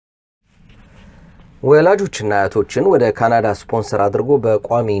ወላጆችና አያቶችን ወደ ካናዳ ስፖንሰር አድርጎ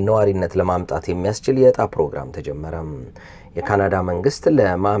በቋሚ ነዋሪነት ለማምጣት የሚያስችል የዕጣ ፕሮግራም ተጀመረ። የካናዳ መንግስት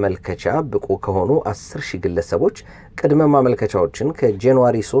ለማመልከቻ ብቁ ከሆኑ 10,000 ግለሰቦች ቅድመ ማመልከቻዎችን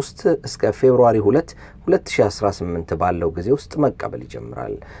ከጃንዋሪ 3 እስከ ፌብሩዋሪ 2 2018 ባለው ጊዜ ውስጥ መቀበል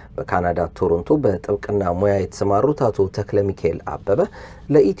ይጀምራል። በካናዳ ቶሮንቶ በጥብቅና ሙያ የተሰማሩት አቶ ተክለሚካኤል አበበ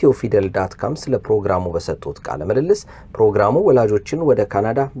ለኢትዮፊደል.com ስለ ፕሮግራሙ በሰጡት ቃለ ምልልስ ፕሮግራሙ ወላጆችን ወደ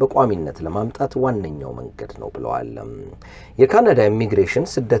ካናዳ በቋሚነት ለማምጣት ዋነኛው መንገድ ነው ብለዋል። የካናዳ ኢሚግሬሽን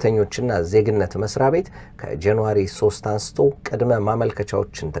ስደተኞችና ዜግነት መስሪያ ቤት ከጃንዋሪ 3 አንስቶ ቅድመ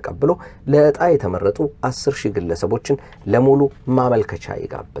ማመልከቻዎችን ተቀብሎ ለዕጣ የተመረጡ 10,000 ግለሰቦችን ለሙሉ ማመልከቻ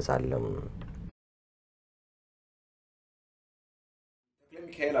ይጋብዛል።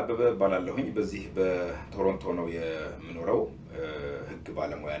 ሚካኤል አበበ ባላለሁኝ በዚህ በቶሮንቶ ነው የምኖረው። ህግ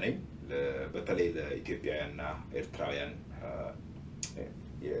ባለሙያ ነኝ። በተለይ ለኢትዮጵያውያንና ኤርትራውያን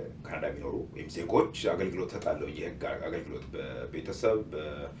የካናዳ የሚኖሩ ወይም ዜጎች አገልግሎት ተጣለው የህግ አገልግሎት በቤተሰብ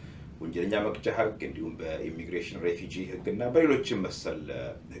በወንጀለኛ መቅጫ ህግ እንዲሁም በኢሚግሬሽን ሬፊጂ ህግና በሌሎችም መሰል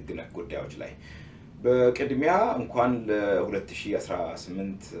ህግ ነክ ጉዳዮች ላይ በቅድሚያ እንኳን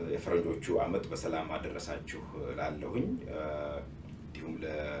ለ2018 የፈረንጆቹ አመት በሰላም አደረሳችሁ ላለሁኝ። እንዲሁም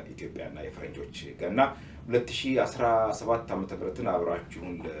ለኢትዮጵያና የፈረንጆች ገና 2017 ዓመተ ምህረትን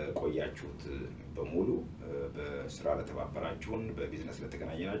አብራችሁን ለቆያችሁት በሙሉ በስራ ለተባበራችሁን በቢዝነስ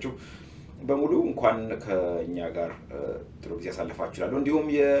ለተገናኘናችሁ በሙሉ እንኳን ከኛ ጋር ጥሩ ጊዜ ያሳልፋችኋለሁ። እንዲሁም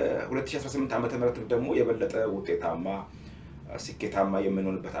የ2018 ዓመተ ምህረት ደግሞ የበለጠ ውጤታማ ስኬታማ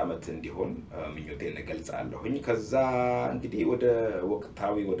የምንሆንበት አመት እንዲሆን ምኞቴን እገልጻለሁኝ። ከዛ እንግዲህ ወደ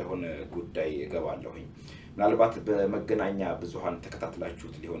ወቅታዊ ወደ ሆነ ጉዳይ እገባለሁኝ። ምናልባት በመገናኛ ብዙሃን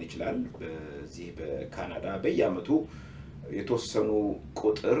ተከታትላችሁት ሊሆን ይችላል። በዚህ በካናዳ በየአመቱ የተወሰኑ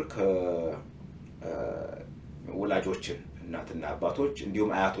ቁጥር ከወላጆችን እናትና አባቶች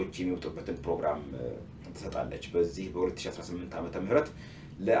እንዲሁም አያቶች የሚወጡበትን ፕሮግራም ተሰጣለች። በዚህ በ2018 ዓመተ ምህረት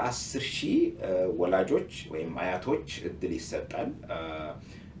ለ10,000 ወላጆች ወይም አያቶች እድል ይሰጣል።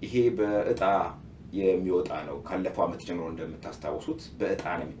 ይሄ በእጣ የሚወጣ ነው። ካለፈው አመት ጀምሮ እንደምታስታውሱት በእጣ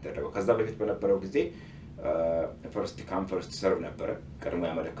ነው የሚደረገው። ከዛ በፊት በነበረው ጊዜ ፈርስት ካም ፈርስት ሰርቭ ነበር። ቀድሞ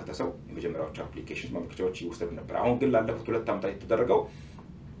ያመለከተ ሰው የመጀመሪያዎቹ አፕሊኬሽንስ ማመልከቻዎች ይወሰዱ ነበር። አሁን ግን ላለፉት 2 ዓመታት የተደረገው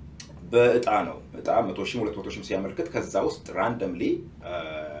በእጣ ነው። እጣ 100,000 200,000 ሲያመልክት ከዛ ውስጥ ራንደምሊ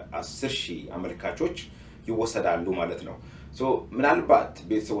 10,000 አመልካቾች ይወሰዳሉ ማለት ነው። ምናልባት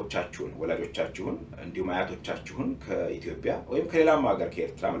ቤተሰቦቻችሁን ወላጆቻችሁን እንዲሁም አያቶቻችሁን ከኢትዮጵያ ወይም ከሌላም ሀገር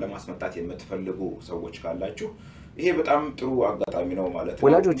ከኤርትራ ለማስመጣት የምትፈልጉ ሰዎች ካላችሁ ይሄ በጣም ጥሩ አጋጣሚ ነው ማለት ነው።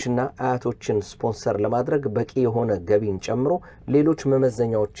 ወላጆችና አያቶችን ስፖንሰር ለማድረግ በቂ የሆነ ገቢን ጨምሮ ሌሎች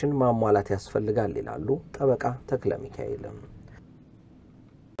መመዘኛዎችን ማሟላት ያስፈልጋል ይላሉ ጠበቃ ተክለሚካኤል።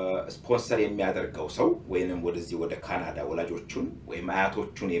 ስፖንሰር የሚያደርገው ሰው ወይንም ወደዚህ ወደ ካናዳ ወላጆቹን ወይም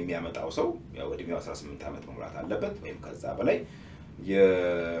አያቶቹን የሚያመጣው ሰው ያው እድሜው 18 ዓመት መሙላት አለበት ወይም ከዛ በላይ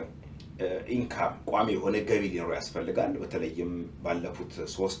የኢንካም ቋሚ የሆነ ገቢ ሊኖር ያስፈልጋል። በተለይም ባለፉት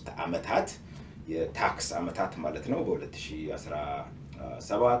 3 ዓመታት የታክስ ዓመታት ማለት ነው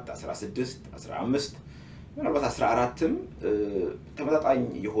በ2017 16 15 ምናልባት 14ም ተመጣጣኝ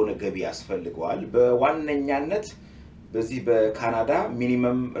የሆነ ገቢ ያስፈልገዋል። በዋነኛነት በዚህ በካናዳ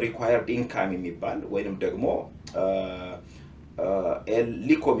ሚኒመም ሪኳየርድ ኢንካም የሚባል ወይንም ደግሞ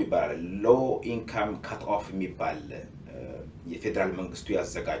ሊኮ የሚባል ሎ ኢንካም ካት ኦፍ የሚባል የፌደራል መንግስቱ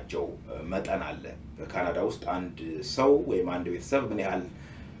ያዘጋጀው መጠን አለ። በካናዳ ውስጥ አንድ ሰው ወይም አንድ ቤተሰብ ምን ያህል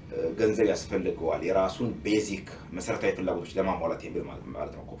ገንዘብ ያስፈልገዋል የራሱን ቤዚክ መሰረታዊ ፍላጎቶች ለማሟላት የሚል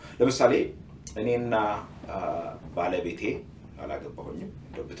ማለት ነው። ለምሳሌ እኔና ባለቤቴ አላገባሁኝም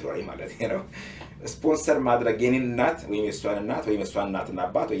በትሮሪ ማለት ነው ስፖንሰር ማድረግ የኔን እናት ወይም የሷን እናት ወይም የሷን እናትና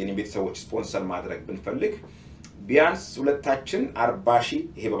አባት ወይ የኔን ቤተሰቦች ስፖንሰር ማድረግ ብንፈልግ ቢያንስ ሁለታችን 40,000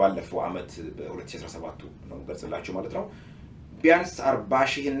 ይሄ በባለፈው አመት በ2017 ነው ገጽላችሁ ማለት ነው ቢያንስ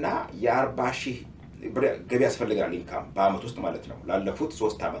 40,000 እና የ40,000 ገቢ ያስፈልጋል ኢንካም በአመት ውስጥ ማለት ነው ላለፉት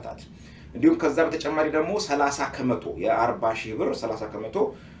 3 ዓመታት። እንዲሁም ከዛ በተጨማሪ ደግሞ 30% የ40,000 ብር 30%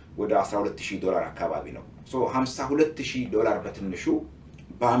 ወደ $12,000 አካባቢ ነው። $52,000 በትንሹ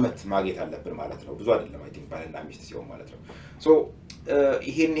በአመት ማግኘት አለብን ማለት ነው። ብዙ አይደለም አይ ቲንክ ባልና ሚስት ሲሆን ማለት ነው።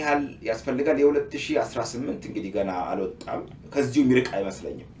 ይሄን ያህል ያስፈልጋል። የ2018 እንግዲህ ገና አልወጣም። ከዚሁ ሚርቅ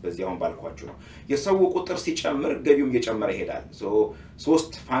አይመስለኝም። በዚህ አሁን ባልኳችሁ ነው። የሰው ቁጥር ሲጨምር ገቢውም እየጨመረ ይሄዳል።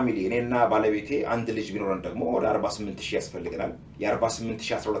 3 ፋሚሊ እኔና ባለቤቴ አንድ ልጅ ቢኖረን ደግሞ ወደ 48,000 ያስፈልገናል።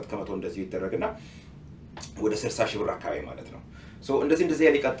 የ48,000 12% እንደዚህ ይደረግና ወደ 60,000 ብር አካባቢ ማለት ነው። እንደዚህ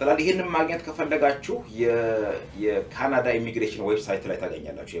ያለ ይቀጥላል። ይሄንን ማግኘት ከፈለጋችሁ የካናዳ ኢሚግሬሽን ዌብሳይት ላይ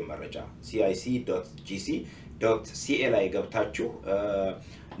ታገኛላችሁ የመረጃ cic.gc.ca ላይ ገብታችሁ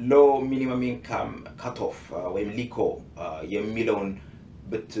ሎ ሚኒመም ኢንካም ካት ኦፍ ወይም ሊኮ የሚለውን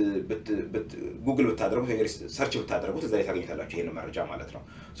ጉግል ብታደርጉት ወይ ሰርች ብታደርጉት እዛ ላይ ታገኙታላችሁ ይሄን መረጃ ማለት ነው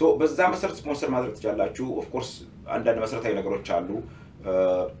ሶ በዛ መሰረት ስፖንሰር ማድረግ ትችላላችሁ ኦፍ ኮርስ አንዳንድ መሰረታዊ ነገሮች አሉ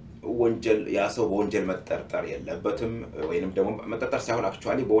ወንጀል ያ ሰው በወንጀል መጠርጠር የለበትም ወይንም ደግሞ መጠርጠር ሳይሆን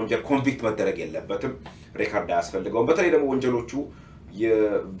አክቹአሊ በወንጀል ኮንቪክት መደረግ የለበትም ሬኮርድ አያስፈልገውም በተለይ ደግሞ ወንጀሎቹ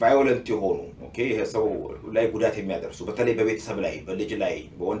የቫዮለንት የሆኑ ኦኬ ይሄ ሰው ላይ ጉዳት የሚያደርሱ በተለይ በቤተሰብ ላይ በልጅ ላይ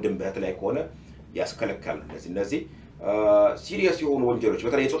በወንድም በእህት ላይ ከሆነ ያስከለክላል እነዚህ ሲሪየስ የሆኑ ወንጀሎች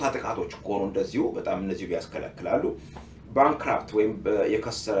በተለይ የጾታ ጥቃቶች ከሆኑ እንደዚሁ በጣም እነዚህ ያስከለክላሉ ባንክራፕት ወይም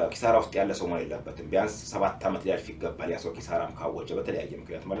የከሰረ ኪሳራ ውስጥ ያለ ሰው ማለት የለበትም ቢያንስ 7 አመት ሊያልፍ ይገባል ያ ሰው ኪሳራም ካወጀ በተለያየ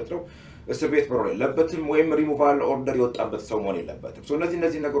ምክንያት ማለት ነው እስር ቤት መኖር የለበትም ወይም ሪሙቫል ኦርደር የወጣበት ሰው ማለት የለበትም ሶ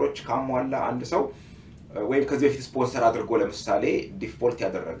እነዚህ ነገሮች ካሟላ አንድ ሰው ወይም ከዚህ በፊት ስፖንሰር አድርጎ ለምሳሌ ዲፎልት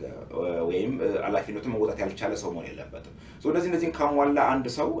ያደረገ ወይም አላፊነቱን መውጣት ያልቻለ ሰው ማለት የለበትም ሶ እነዚህን ካሟላ አንድ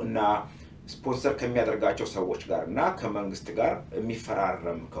ሰው እና ስፖንሰር ከሚያደርጋቸው ሰዎች ጋር እና ከመንግስት ጋር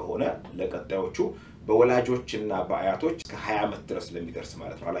የሚፈራረም ከሆነ ለቀጣዮቹ በወላጆችና በአያቶች ከ20 አመት ድረስ ለሚደርስ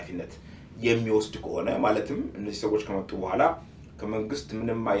ማለት ነው አላፊነት የሚወስድ ከሆነ ማለትም እነዚህ ሰዎች ከመጡ በኋላ ከመንግስት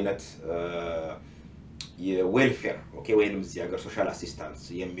ምንም አይነት የዌልፌር ኦኬ ወይንም እዚህ ሀገር ሶሻል አሲስታንስ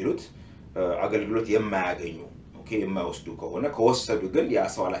የሚሉት አገልግሎት የማያገኙ ኦኬ የማይወስዱ ከሆነ ከወሰዱ ግን ያ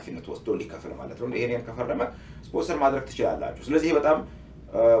ሰው አላፊነት ወስዶ ሊከፍል ማለት ነው ይሄንን ከፈረመ ስፖንሰር ማድረግ ትችላላችሁ ስለዚህ በጣም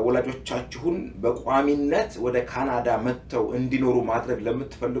ወላጆቻችሁን በቋሚነት ወደ ካናዳ መጥተው እንዲኖሩ ማድረግ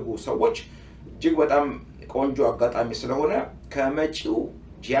ለምትፈልጉ ሰዎች እጅግ በጣም ቆንጆ አጋጣሚ ስለሆነ ከመጪው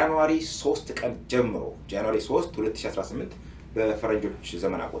ጃንዋሪ 3 ቀን ጀምሮ ጃንዋሪ 3 2018 በፈረንጆች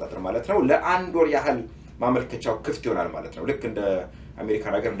ዘመን አቆጣጠር ማለት ነው ለአንድ ወር ያህል ማመልከቻው ክፍት ይሆናል ማለት ነው ልክ እንደ አሜሪካ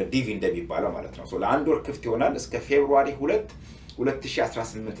ሀገር እንደ ዲቪ እንደሚባለው ማለት ነው ሶ ለአንድ ወር ክፍት ይሆናል እስከ ፌብሩዋሪ 2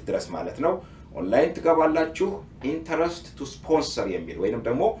 2018 ድረስ ማለት ነው ኦንላይን ትገባላችሁ ኢንተረስት ቱ ስፖንሰር የሚል ወይንም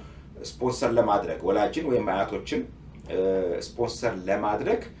ደግሞ ስፖንሰር ለማድረግ ወላጅን ወይም አያቶችን ስፖንሰር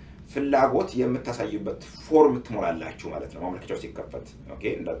ለማድረግ ፍላጎት የምታሳዩበት ፎርም ትሞላላችሁ ማለት ነው ማመልከቻው ሲከፈት ኦኬ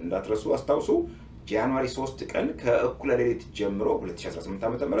እንዳትረሱ አስታውሱ ጃንዋሪ 3 ቀን ከእኩለ ሌሊት ጀምሮ 2018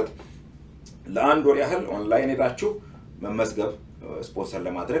 ዓ.ም ለአንድ ወር ያህል ኦንላይን ሄዳችሁ መመዝገብ ስፖንሰር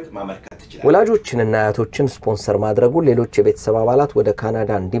ለማድረግ ማመልከት ትችላላችሁ ወላጆችንና አያቶችን ስፖንሰር ማድረጉ ሌሎች የቤተሰብ አባላት ወደ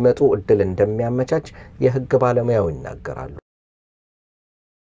ካናዳ እንዲመጡ እድል እንደሚያመቻች የህግ ባለሙያው ይናገራሉ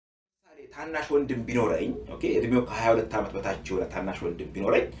ታናሽ ወንድም ቢኖረኝ ኦኬ እድሜው ከ22 አመት በታች የሆነ ታናሽ ወንድም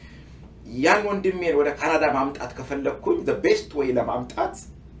ቢኖረኝ ያን ወንድሜን ወደ ካናዳ ማምጣት ከፈለኩኝ the best way ለማምጣት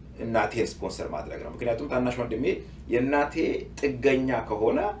እናቴን ስፖንሰር ማድረግ ነው ምክንያቱም ታናሽ ወንድሜ የእናቴ ጥገኛ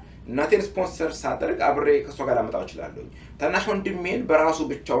ከሆነ እናቴን ስፖንሰር ሳደርግ አብሬ ከሷ ጋር አመጣው ይችላልኝ ታናሽ ወንድሜን በራሱ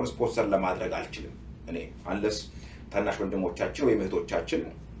ብቻውን ስፖንሰር ለማድረግ አልችልም እኔ አንለስ ታናሽ ወንድሞቻችን ወይ እህቶቻችን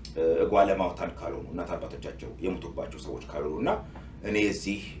እጓለማውታን ካልሆኑ እናት አባቶቻቸው የሞቱባቸው ሰዎች ካልሆኑና እኔ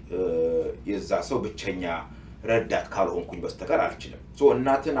እዚህ የዛ ሰው ብቸኛ ረዳት ካልሆንኩኝ በስተቀር አልችልም ሶ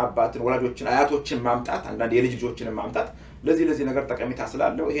እናትን አባትን ወላጆችን አያቶችን ማምጣት አንዳንድ የልጅ ልጆችን ማምጣት ለዚህ ነገር ጠቀሜታ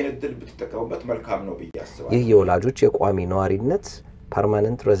ስላለው ይሄን እድል ብትጠቀሙበት መልካም ነው ብያስባለሁ ይህ የወላጆች የቋሚ ነዋሪነት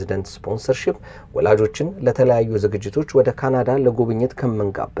permanent resident sponsorship ወላጆችን ለተለያዩ ዝግጅቶች ወደ ካናዳ ለጉብኝት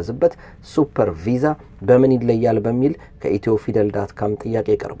ከመንጋበዝበት ሱፐር ቪዛ በምን ይለያል በሚል ከethiofiddle.com ጥያቄ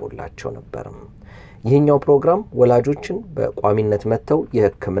ቀርቦላቸው ነበር ይህኛው ፕሮግራም ወላጆችን በቋሚነት መተው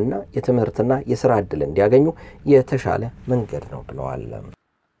የህክምና የትምህርትና የሥራ ዕድል እንዲያገኙ የተሻለ መንገድ ነው ብለዋል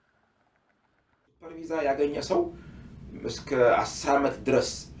ሱፐር ቪዛ ያገኘ ሰው እስከ 10 አመት ድረስ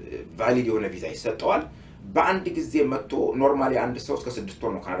ቫሊድ የሆነ ቪዛ ይሰጠዋል በአንድ ጊዜ መጥቶ ኖርማሊ አንድ ሰው እስከ 6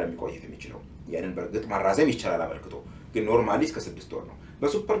 ወር ነው ካናዳ የሚቆየት የሚችለው ያንን በርግጥ ማራዘም ይችላል አመልክቶ ግን ኖርማሊ እስከ 6 ወር ነው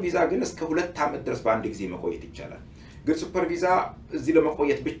በሱፐር ቪዛ ግን እስከ 2 አመት ድረስ በአንድ ጊዜ መቆየት ይችላል ግን ሱፐር ቪዛ እዚህ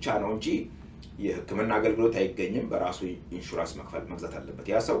ለመቆየት ብቻ ነው እንጂ የህክምና አገልግሎት አይገኝም በራሱ ኢንሹራንስ መግዛት አለበት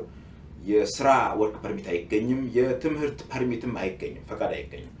ያ ሰው የሥራ ወርክ ፐርሚት አይገኝም የትምህርት ፐርሚትም አይገኝም ፈቃድ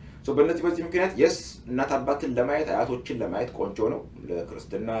አይገኝም ሶ በዚህ ምክንያት yes እናት አባትን ለማየት አያቶችን ለማየት ቆንጆ ነው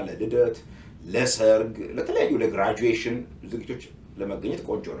ለክርስትና ለልደት ለሰርግ ለተለያዩ ለግራጁዌሽን ዝግጅቶች ለመገኘት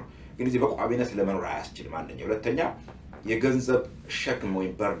ቆንጆ ነው ግን እዚህ በቋሚነት ለመኖር አያስችልም አንደኛ ሁለተኛ የገንዘብ ሸክም ወይ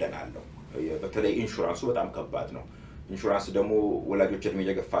በርደን አለው በተለይ ኢንሹራንሱ በጣም ከባድ ነው ኢንሹራንስ ደግሞ ወላጆች እድሜ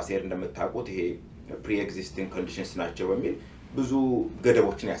የገፋ ሲሄድ እንደምታውቁት ይሄ ፕሪ ኤግዚስቲንግ ኮንዲሽንስ ናቸው በሚል ብዙ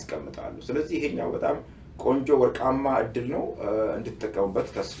ገደቦችን ያስቀምጣሉ ስለዚህ ይሄኛው በጣም ቆንጆ ወርቃማ እድል ነው እንድትጠቀሙበት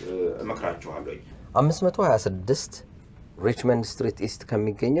እመክራችኋለሁ 526 ሪችመንድ ስትሪት ኢስት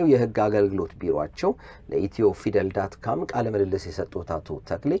ከሚገኘው የህግ አገልግሎት ቢሮአቸው ለethiofiddle.com ቃለ ምልልስ የሰጡት አቶ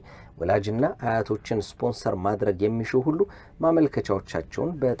ተክሌ ወላጅና አያቶችን ስፖንሰር ማድረግ የሚሹ ሁሉ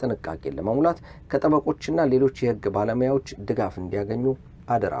ማመልከቻዎቻቸውን በጥንቃቄ ለመሙላት ከጠበቆችና ሌሎች የህግ ባለሙያዎች ድጋፍ እንዲያገኙ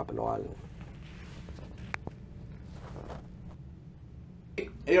አደራ ብለዋል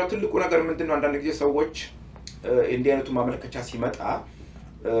ያው ትልቁ ነገር ምንድነው አንዳንድ ጊዜ ሰዎች እንዲህ አይነቱ ማመልከቻ ሲመጣ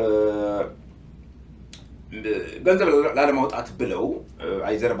ገንዘብ ላለማውጣት ብለው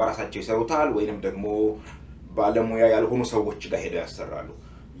አይዘር በራሳቸው ይሰሩታል ወይንም ደግሞ ባለሙያ ያልሆኑ ሰዎች ጋር ሄደው ያሰራሉ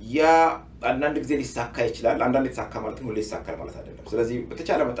ያ አንዳንድ ጊዜ ሊሳካ ይችላል አንዳንድ ሊሳካ ማለት ነው ሊሳካ ማለት አይደለም ስለዚህ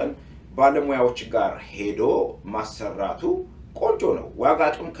በተቻለ መጠን ባለሙያዎች ጋር ሄዶ ማሰራቱ ቆንጆ ነው ዋጋ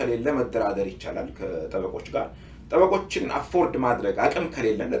አቅም ከሌለ መደራደር ይቻላል ከጠበቆች ጋር ጠበቆችን አፎርድ ማድረግ አቅም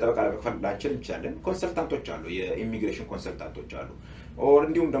ከሌለ ለጠበቃ ለመክፈል ላንችል እንችላለን ኮንሰልታንቶች አሉ የኢሚግሬሽን ኮንሰልታንቶች አሉ ኦር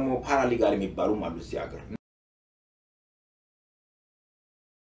እንዲሁም ደግሞ ፓራሊጋል የሚባሉም አሉ እዚህ ሀገር